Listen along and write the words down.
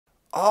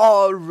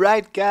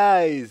Alright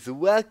guys,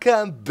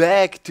 welcome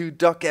back to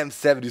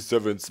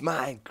Docm77's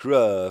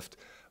Minecraft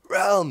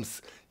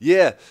Realms.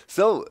 Yeah,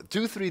 so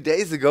 3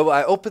 days ago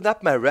I opened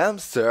up my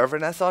Realms server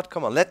and I thought,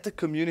 come on, let the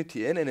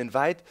community in and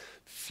invite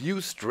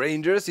few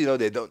strangers. You know,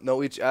 they don't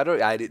know each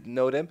other, I didn't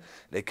know them.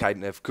 They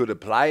kind of could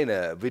apply in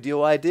a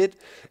video I did.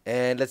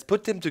 And let's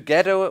put them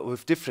together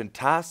with different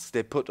tasks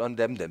they put on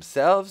them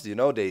themselves. You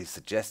know, they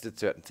suggested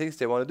certain things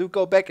they want to do.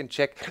 Go back and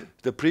check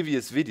the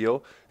previous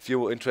video if you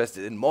were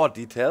interested in more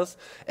details.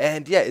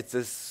 And yeah, it's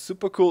a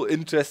super cool,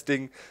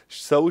 interesting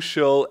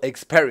social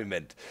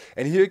experiment.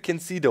 And here you can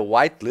see the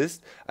whitelist.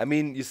 I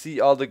mean, you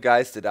see all the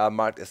guys that are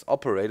marked as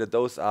operator.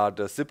 Those are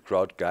the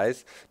SipCrowd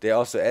guys. They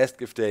also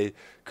asked if they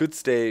could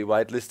stay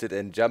whitelisted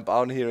and jump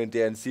on here and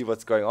there and see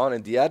what's going on.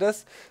 And the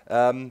others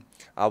are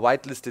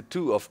whitelisted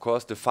too, of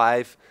course, the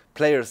 5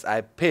 players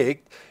I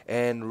picked.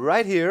 And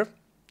right here,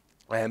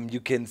 you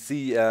can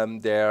see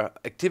their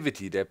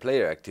activity, their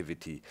player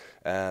activity.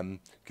 You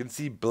can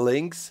see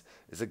Blinks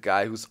is a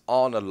guy who's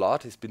on a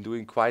lot. He's been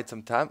doing quite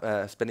some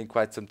time, spending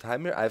quite some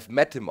time here. I've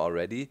met him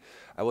already.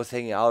 I was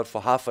hanging out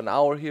for half an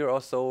hour here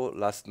or so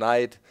last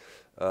night.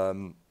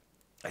 And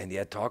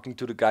yeah, talking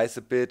to the guys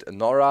a bit.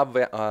 Nora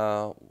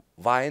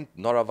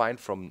Vine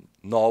from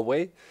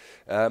Norway.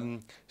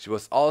 She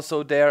was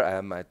also there.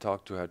 I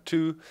talked to her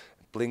too.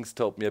 Blinks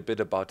told me a bit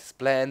about his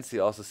plans. He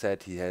also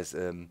said he has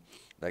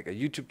like a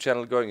YouTube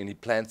channel going and he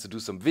plans to do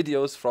some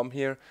videos from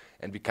here.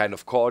 And we kind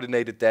of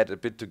coordinated that a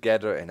bit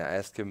together. And I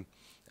asked him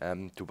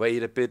to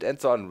wait a bit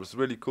and so on. It was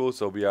really cool.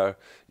 So we are,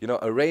 you know,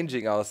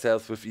 arranging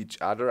ourselves with each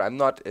other. I'm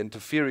not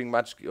interfering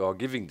much or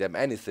giving them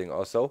anything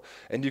also.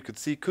 And you could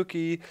see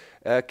Cookie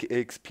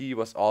XP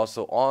was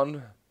also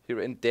on here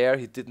and there.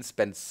 He didn't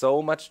spend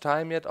so much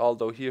time yet,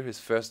 although here his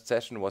first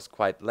session was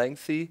quite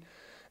lengthy.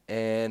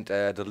 And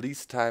the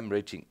least time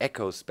Raging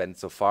Echo spent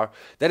so far.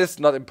 That is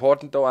not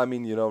important though. I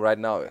mean, you know, right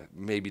now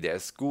maybe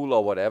there's school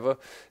or whatever.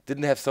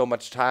 Didn't have so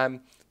much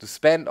time to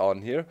spend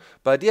on here.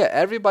 But yeah,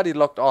 everybody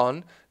logged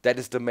on. That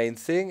is the main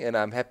thing, and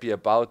I'm happy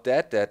about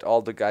that, that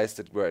all the guys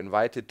that were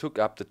invited took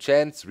up the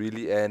chance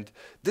really and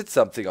did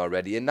something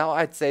already. And now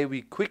I'd say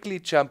we quickly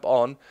jump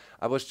on.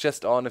 I was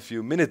just on a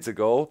few minutes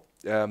ago.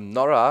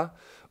 Nora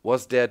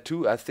was there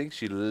too. I think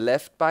she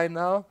left by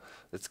now.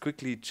 Let's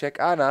quickly check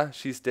Anna.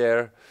 She's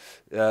there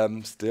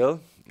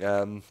still.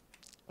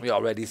 We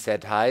already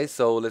said hi,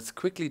 so let's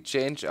quickly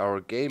change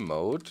our game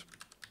mode.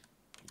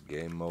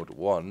 Game mode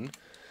 1.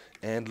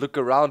 And look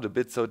around a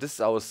bit. So this is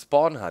our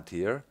spawn hut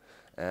here.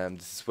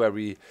 This is where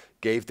we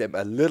gave them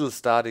a little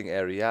starting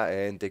area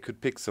and they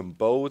could pick some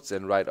boats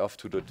and ride off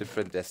to the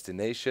different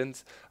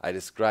destinations. I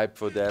described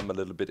for them a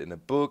little bit in a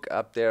book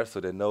up there so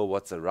they know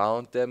what's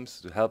around them,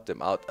 so to help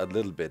them out a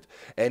little bit.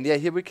 And yeah,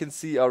 here we can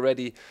see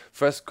already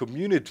first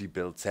community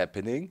builds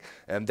happening.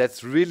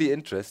 That's really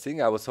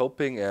interesting. I was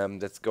hoping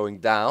that's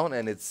going down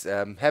and it's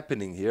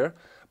happening here.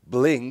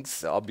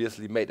 Blinks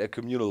obviously made a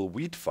communal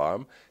wheat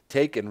farm,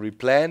 take and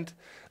replant.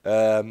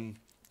 The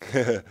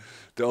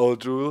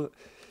old rule.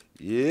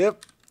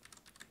 Yep.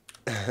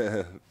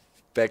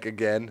 Back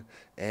again.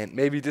 And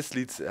maybe this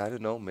leads, I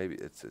don't know, maybe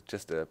it's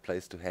just a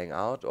place to hang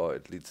out or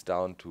it leads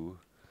down to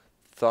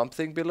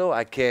something below.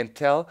 I can't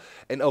tell.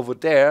 And over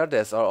there,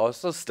 there's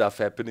also stuff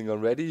happening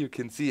already. You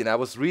can see, and I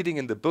was reading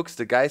in the books,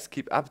 the guys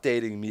keep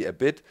updating me a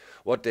bit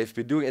what they've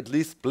been doing. At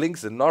least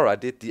Blinks and Nora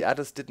did. The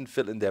others didn't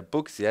fill in their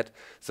books yet.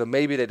 So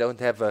maybe they don't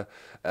have a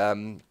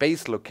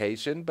base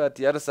location, but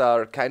the others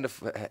are kind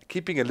of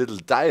keeping a little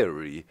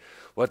diary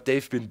what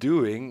they've been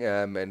doing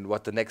and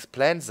what the next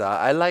plans are.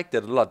 I like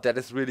that a lot. That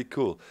is really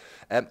cool.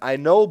 I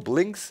know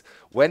Blinks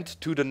went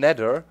to the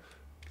Nether.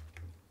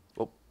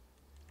 Oh,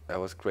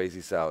 that was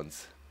crazy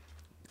sounds.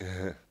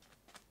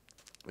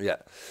 Yeah.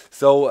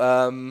 So,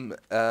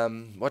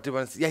 what do you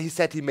want to say? Yeah, he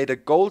said he made a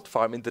gold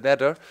farm in the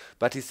Nether,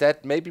 but he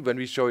said maybe when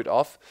we show it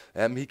off,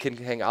 he can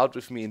hang out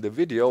with me in the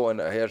video, and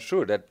yeah,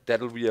 sure,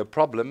 that'll be a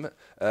problem.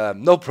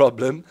 No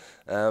problem.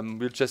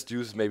 We'll just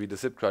use maybe the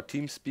SipCrowd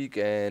TeamSpeak,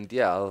 and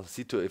yeah, I'll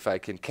see to if I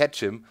can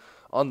catch him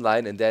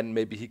online, and then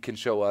maybe he can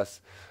show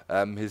us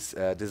his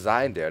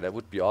design there. That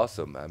would be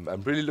awesome.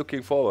 I'm really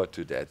looking forward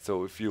to that.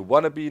 So if you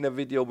want to be in a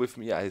video with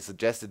me, I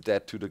suggested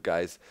that to the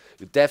guys.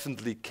 You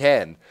definitely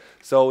can.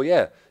 So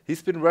yeah,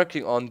 he's been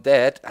working on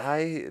that.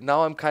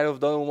 Now I'm kind of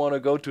don't want to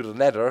go to the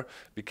Nether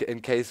in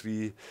case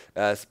we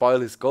spoil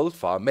his gold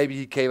farm. Maybe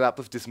he came up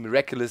with this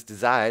miraculous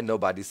design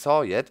nobody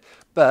saw yet.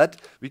 But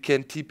we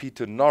can TP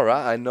to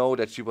Nora. I know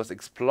that she was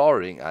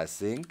exploring, I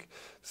think.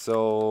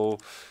 So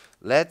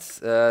let's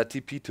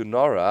TP to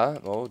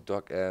Nora. Oh,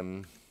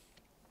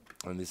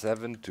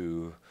 Docm77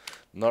 to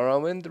Nora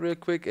went real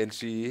quick, and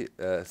she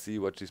see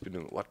what she's been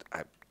doing. What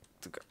I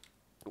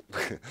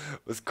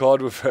was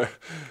caught with her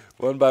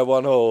one by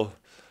one hole.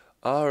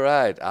 All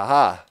right,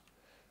 aha,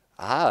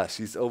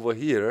 she's over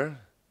here,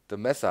 the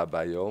Mesa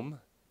biome,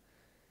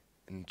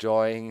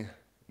 enjoying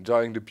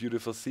the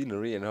beautiful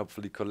scenery and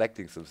hopefully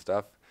collecting some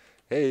stuff.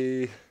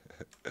 Hey,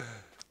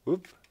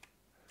 whoop,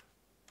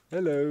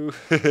 hello.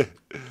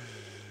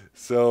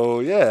 So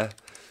yeah,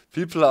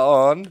 people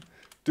are on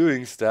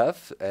doing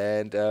stuff,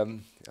 and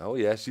Oh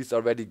yeah, she's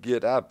already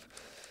geared up.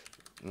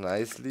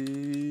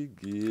 Nicely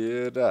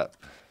geared up.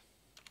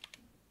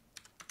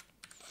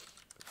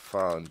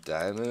 Found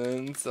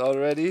diamonds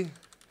already.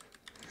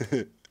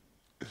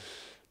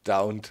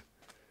 Downed.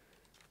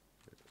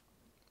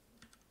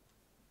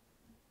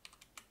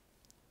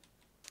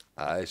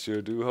 I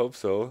sure do hope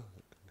so.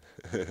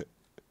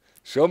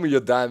 Show me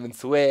your diamond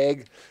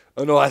swag.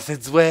 Oh no, I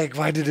said swag.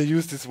 Why did I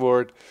use this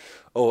word?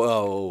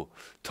 Oh,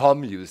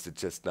 Tom used it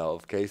just now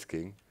of Case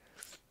King.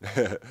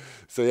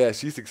 So yeah,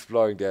 she's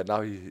exploring there.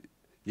 Now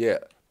yeah,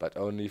 but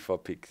only for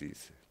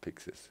pixies.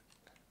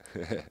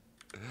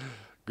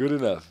 Good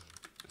enough.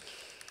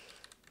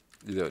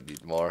 You don't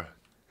need more.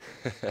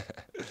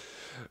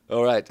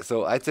 Alright,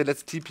 so I'd say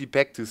let's TP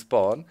back to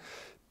spawn.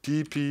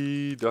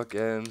 TP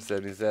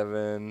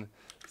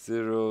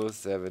Docm77's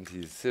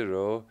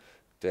 070.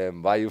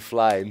 Damn, why you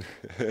flying?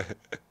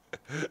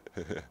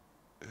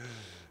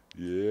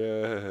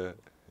 Yeah.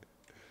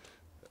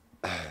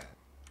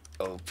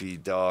 OP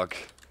dog.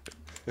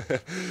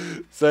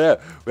 So yeah,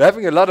 we're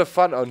having a lot of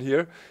fun on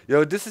here.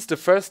 This is the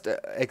first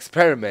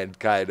experiment,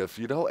 kind of,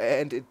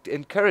 and it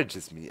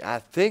encourages me. I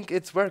think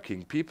it's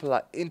working. People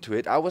are into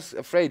it. I was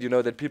afraid,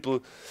 that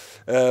people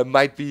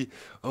might be,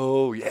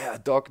 oh yeah,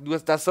 Doc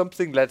does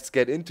something, let's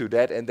get into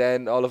that. And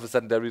then all of a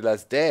sudden they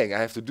realize, dang, I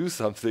have to do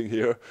something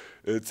here.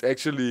 It's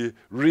actually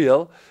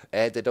real,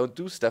 and they don't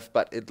do stuff,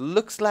 but it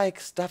looks like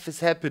stuff is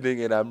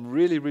happening, and I'm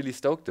really, really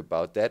stoked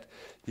about that.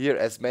 Here,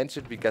 as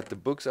mentioned, we got the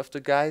books of the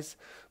guys,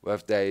 where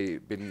they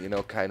been,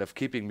 kind of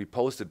keeping me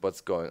posted what's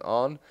going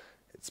on.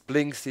 It's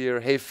Blinks here,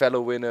 hey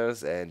fellow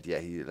winners, and yeah,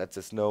 he lets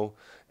us know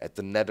at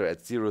the nether at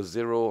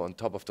 0-0. On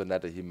top of the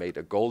nether, he made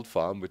a gold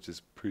farm, which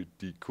is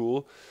pretty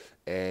cool.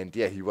 And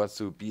yeah, he wants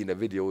to be in a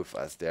video with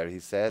us there, he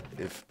said,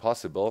 if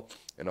possible.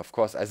 And of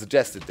course, I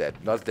suggested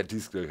that. Not that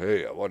he's like,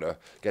 hey, I want to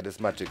get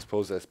as much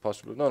exposure as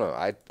possible. No,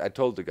 I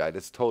told the guy,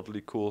 that's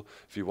totally cool.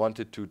 If you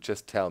wanted to,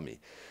 just tell me.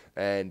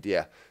 And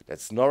yeah,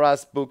 that's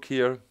Nora's book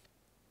here.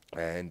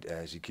 And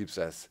she keeps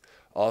us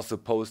also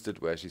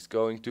posted where she's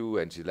going to.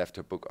 And she left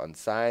her book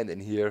unsigned.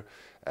 And here,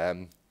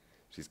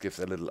 she gives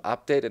a little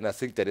update. And I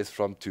think that is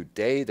from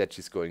today, that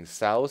she's going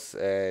south.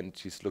 And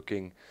she's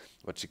looking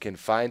what she can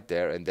find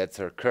there, and that's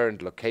her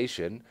current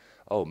location.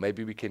 Oh,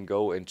 maybe we can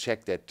go and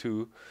check that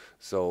too.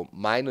 So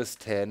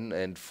 -10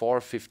 and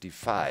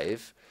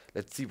 455.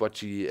 Let's see what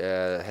she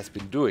has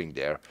been doing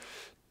there.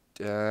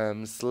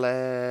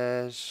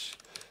 Slash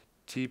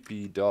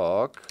TP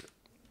dog.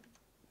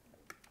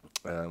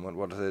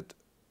 What is it?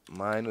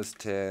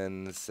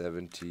 -10,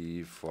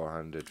 70,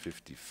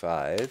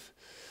 455.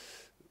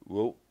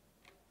 Whoa,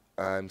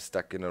 I'm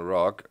stuck in a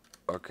rock.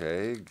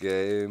 Okay,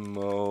 game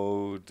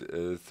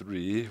mode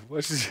 3.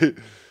 What is she?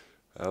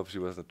 I hope she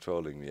wasn't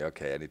trolling me.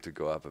 Okay, I need to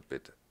go up a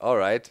bit.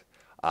 Alright.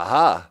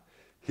 Aha!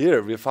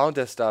 Here, we found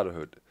their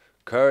starterhood.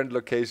 Current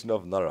location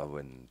of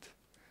Norwind.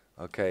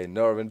 Okay,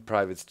 Norwind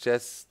Private's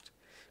chest.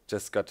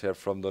 Just got here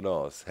from the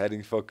north.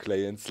 Heading for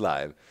clay and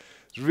slime.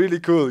 It's really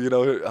cool,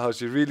 how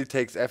she really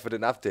takes effort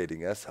in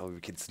updating us. How we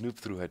can snoop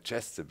through her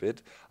chests a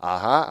bit.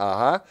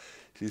 Aha.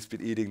 She's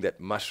been eating that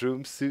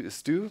mushroom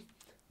stew.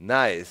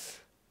 Nice.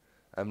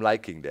 I'm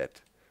liking that.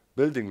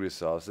 Building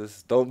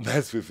resources, don't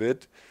mess with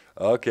it.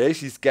 Okay,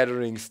 she's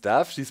gathering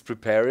stuff, she's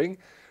preparing.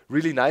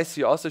 Really nice.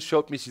 She also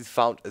showed me she's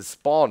found a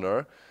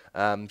spawner.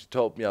 She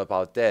told me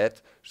about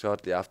that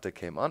shortly after I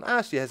came on.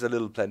 She has a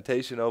little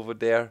plantation over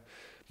there.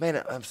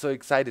 Man, I'm so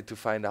excited to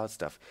find out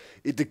stuff.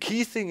 The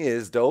key thing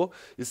is, though,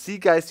 you see,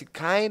 guys, you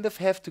kind of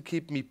have to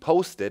keep me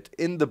posted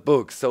in the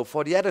book. So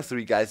for the other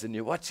 3 guys, and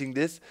you're watching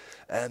this,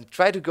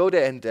 try to go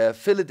there and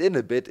fill it in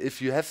a bit if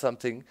you have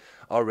something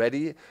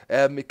already.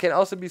 It can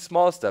also be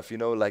small stuff,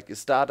 like a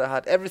starter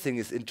hut. Everything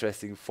is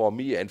interesting for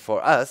me and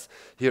for us.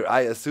 Here,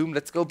 I assume.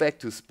 Let's go back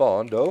to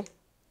spawn, though.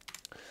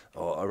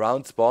 Or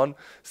around spawn.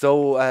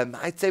 So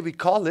I'd say we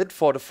call it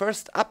for the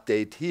first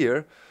update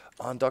here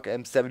on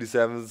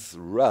Docm77's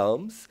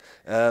Realms.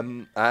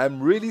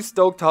 I'm really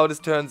stoked how this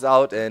turns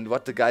out and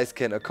what the guys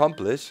can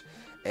accomplish.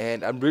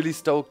 And I'm really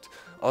stoked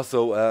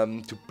also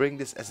to bring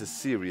this as a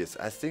series.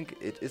 I think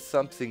it is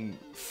something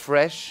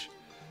fresh,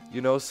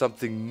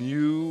 something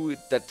new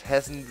that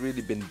hasn't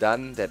really been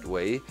done that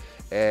way.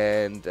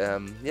 And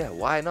yeah,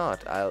 why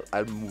not?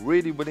 I'm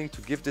really willing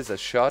to give this a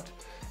shot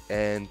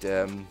and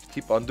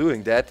keep on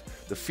doing that.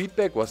 The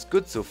feedback was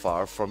good so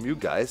far from you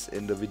guys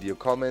in the video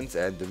comments,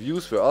 and the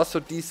views were also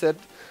decent.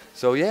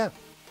 So yeah,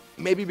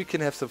 maybe we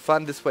can have some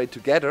fun this way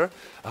together.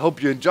 I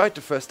hope you enjoyed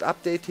the first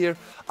update here.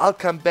 I'll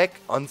come back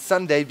on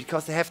Sunday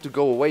because I have to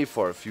go away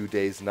for a few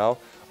days now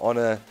on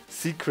a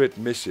secret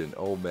mission.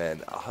 Oh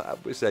man, I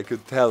wish I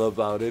could tell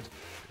about it.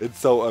 It's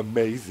so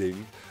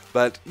amazing.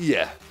 But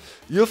yeah,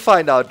 you'll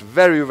find out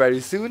very,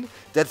 very soon.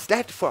 That's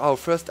that for our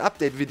first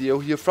update video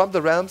here from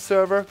the Realms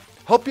server.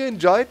 Hope you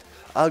enjoyed.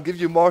 I'll give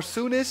you more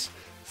soonish.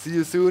 See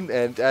you soon.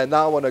 And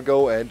now I want to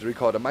go and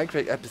record a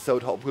Minecraft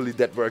episode. Hopefully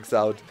that works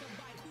out.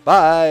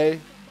 Bye.